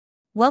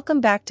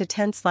Welcome back to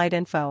 10 Slide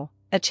Info,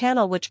 a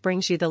channel which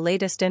brings you the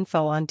latest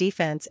info on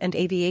defense and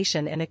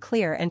aviation in a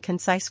clear and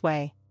concise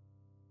way.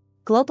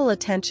 Global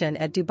attention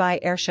at Dubai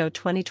Airshow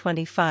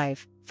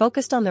 2025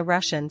 focused on the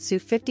Russian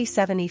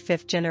Su-57E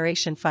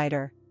fifth-generation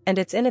fighter and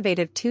its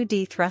innovative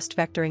 2D thrust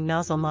vectoring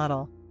nozzle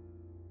model.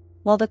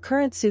 While the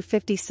current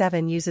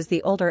Su-57 uses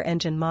the older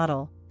engine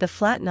model, the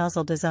flat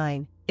nozzle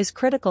design is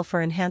critical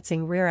for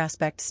enhancing rear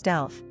aspect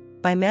stealth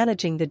by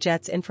managing the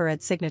jet's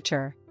infrared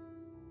signature.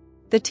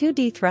 The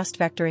 2D thrust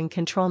vectoring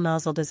control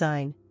nozzle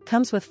design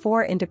comes with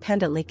 4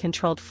 independently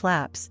controlled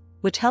flaps,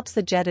 which helps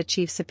the jet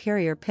achieve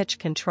superior pitch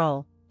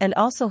control and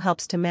also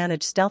helps to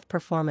manage stealth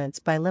performance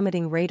by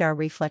limiting radar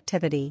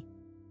reflectivity.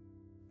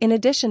 In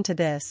addition to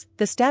this,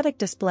 the static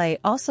display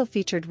also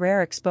featured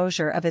rare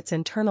exposure of its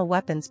internal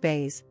weapons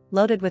bays,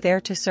 loaded with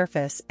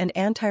air-to-surface and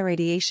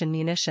anti-radiation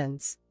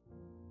munitions.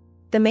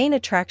 The main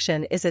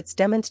attraction is its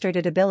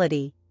demonstrated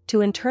ability to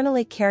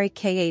internally carry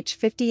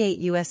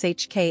Kh-58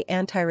 USHK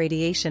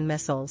anti-radiation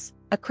missiles,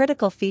 a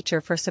critical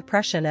feature for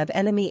suppression of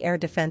enemy air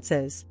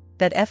defenses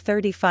that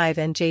F-35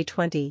 and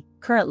J-20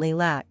 currently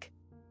lack.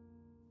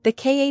 The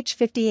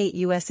Kh-58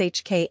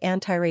 USHK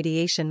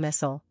anti-radiation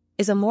missile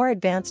is a more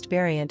advanced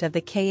variant of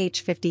the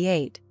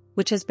Kh-58,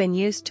 which has been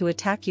used to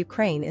attack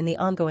Ukraine in the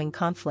ongoing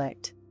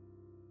conflict.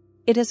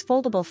 It has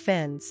foldable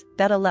fins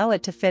that allow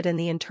it to fit in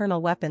the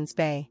internal weapons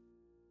bay.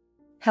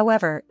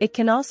 However, it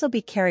can also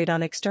be carried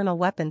on external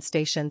weapon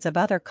stations of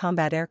other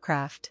combat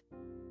aircraft.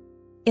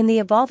 In the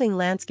evolving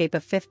landscape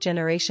of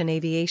fifth-generation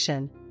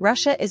aviation,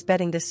 Russia is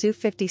betting the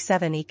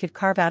Su-57E could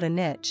carve out a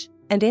niche,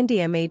 and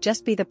India may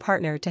just be the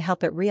partner to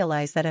help it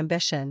realize that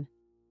ambition.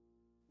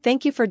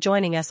 Thank you for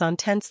joining us on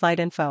 10 Slide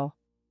Info.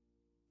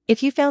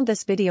 If you found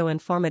this video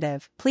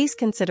informative, please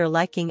consider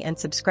liking and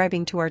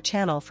subscribing to our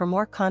channel for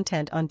more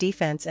content on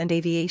defense and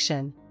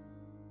aviation.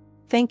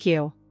 Thank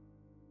you.